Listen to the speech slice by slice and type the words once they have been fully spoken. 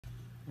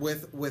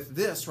with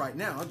this right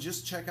now,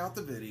 just check out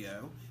the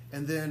video,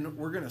 and then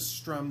we're going to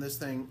strum this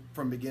thing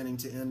from beginning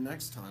to end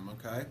next time,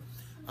 okay?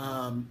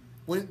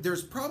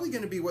 There's probably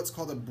going to be what's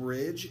called a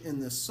bridge in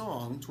this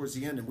song towards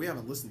the end, and we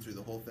haven't listened through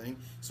the whole thing,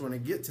 so when I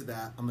get to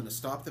that, I'm going to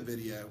stop the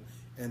video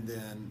and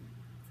then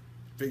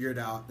figure it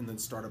out and then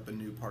start up a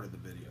new part of the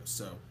video.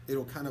 So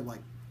it'll kind of like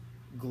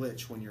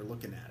glitch when you're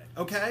looking at it,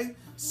 okay?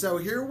 So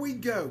here we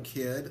go,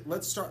 kid.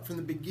 Let's start from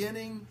the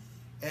beginning,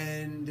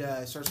 and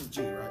it starts with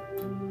G,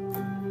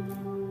 right?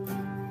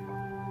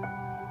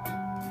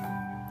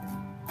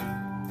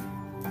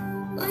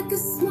 Like a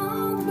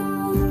small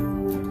boat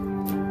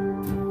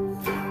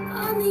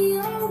on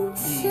the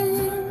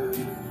ocean,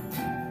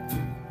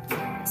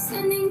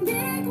 sending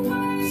big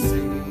waves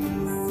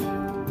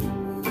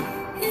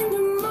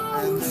into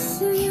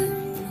motion.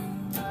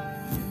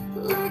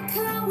 Like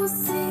how a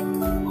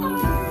single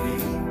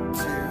word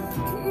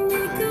can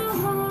make a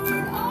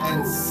heart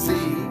and C.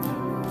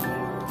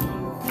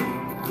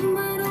 I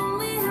might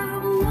only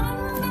have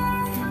one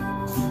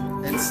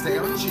match, And stay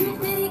on G.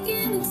 make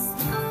an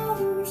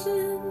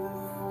explosion.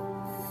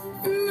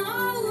 And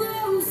all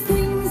those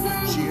things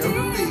that G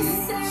over B,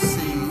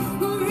 C,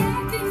 were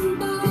wrecking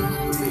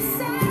balls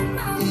inside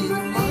my E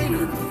brain.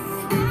 minor,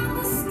 I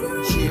was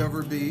G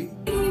over B,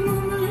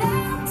 screaming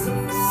loud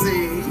tonight. C,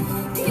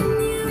 Can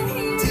you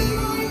hear D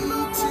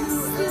my to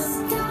voice this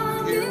F.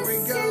 time? Here we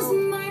This go. is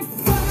my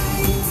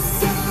fight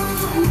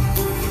song.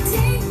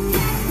 Take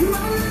back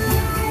my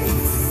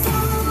life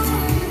song.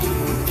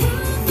 E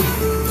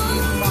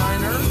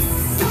minor,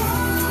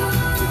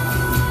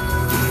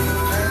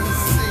 and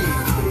C,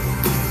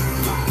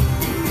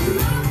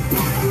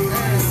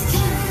 and G,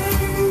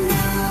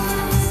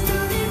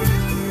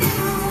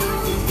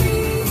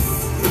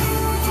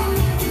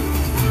 E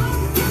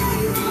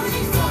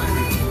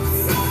minor,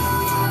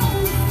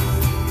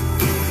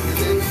 and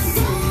then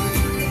C, E,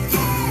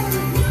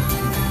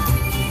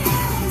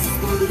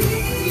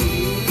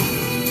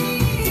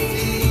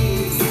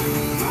 D,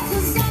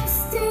 Cause I've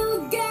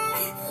still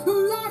got a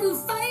lot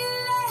of fire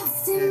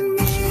left in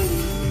me.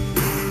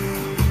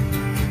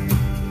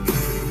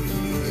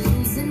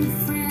 Losing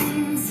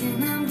friends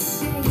and I'm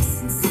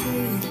chasing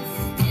sleep.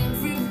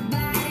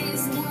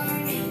 Everybody's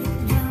worried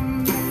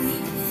about me.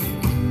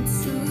 I'm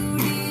too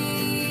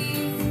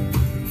deep.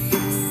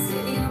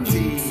 Say I'm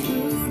D.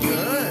 too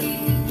Good. deep.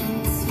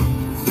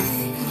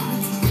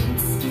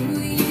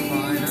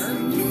 Minor.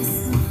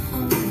 Miss the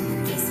home.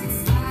 There's a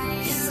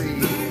fire C.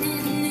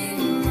 burning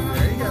in my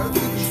There you go, to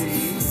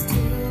G.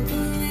 still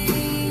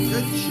believe.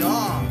 Good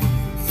job.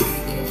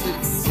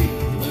 To C.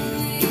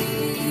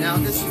 Now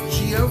this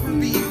G over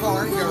B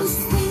part goes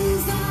C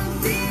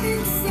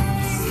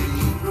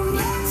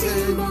to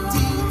D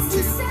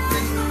to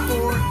 3,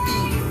 4, E.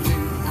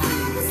 2,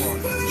 3,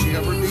 4. G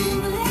over B,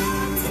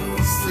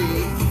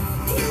 C,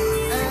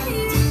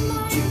 and D,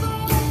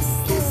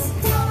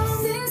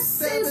 6,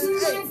 7,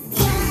 8.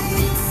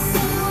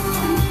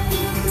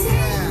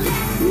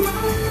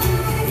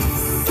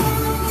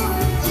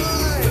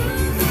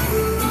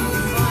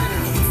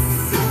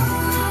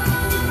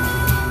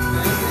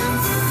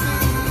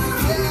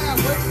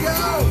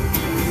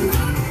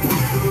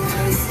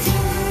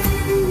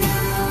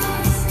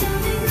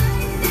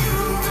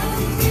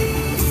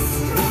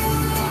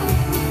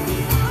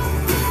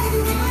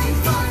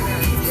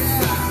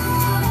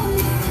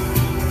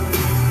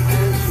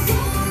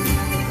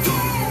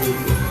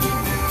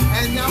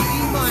 And now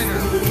E minor,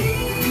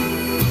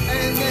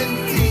 and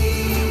then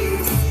D,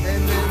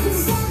 and then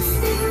C,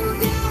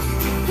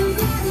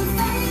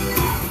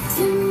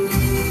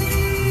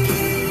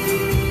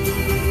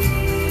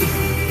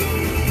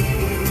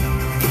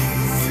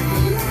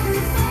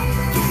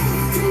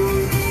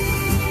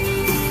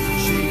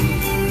 G,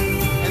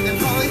 and then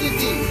probably the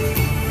D.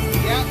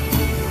 Yep.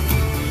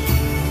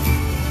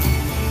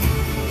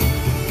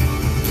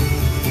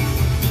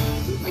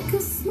 Like a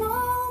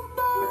small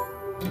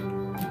boat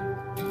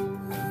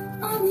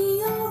on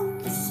the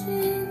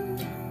ocean,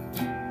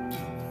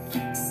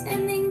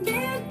 sending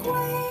big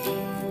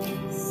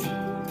waves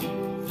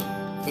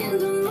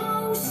into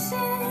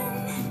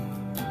motion.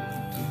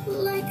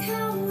 Like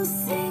how a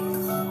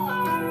single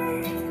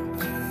word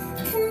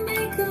can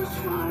make a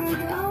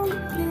heart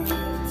open.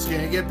 It's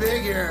gonna get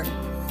bigger.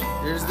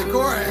 Here's the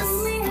chorus.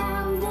 Only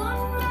have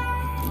one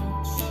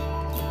match,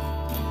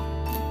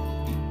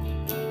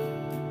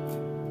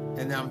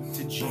 And now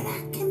to G. but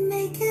I can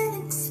make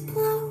an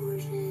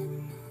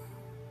explosion.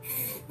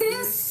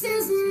 This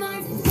is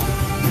my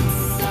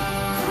fight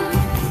song.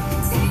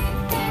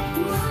 Take back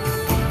my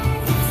life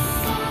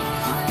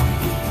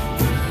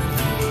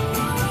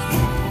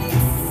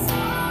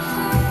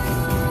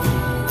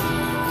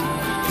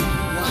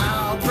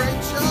Wow,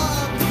 great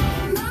job.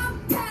 my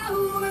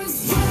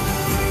power's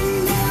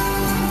turned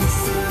up.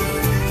 So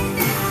right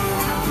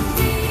now I'll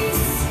be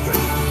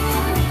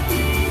strong.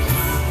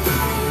 This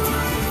is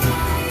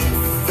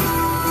my fight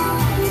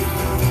song.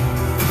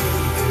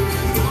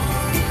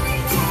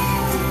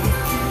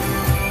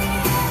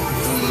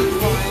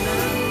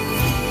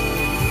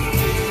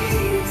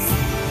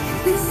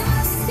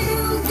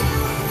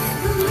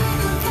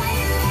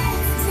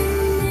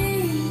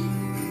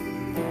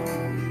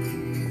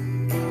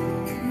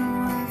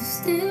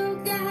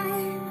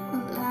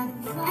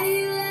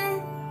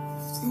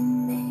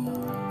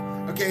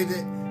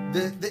 say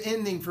that the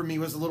ending for me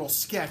was a little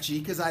sketchy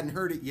because I hadn't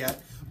heard it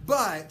yet,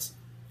 but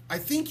I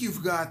think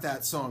you've got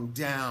that song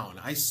down.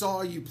 I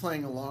saw you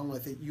playing along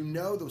with it. You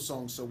know the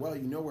song so well.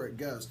 You know where it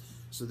goes.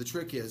 So the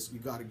trick is you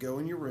got to go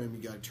in your room.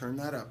 You got to turn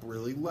that up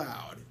really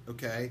loud,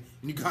 okay?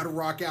 And you got to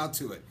rock out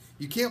to it.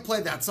 You can't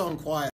play that song quiet.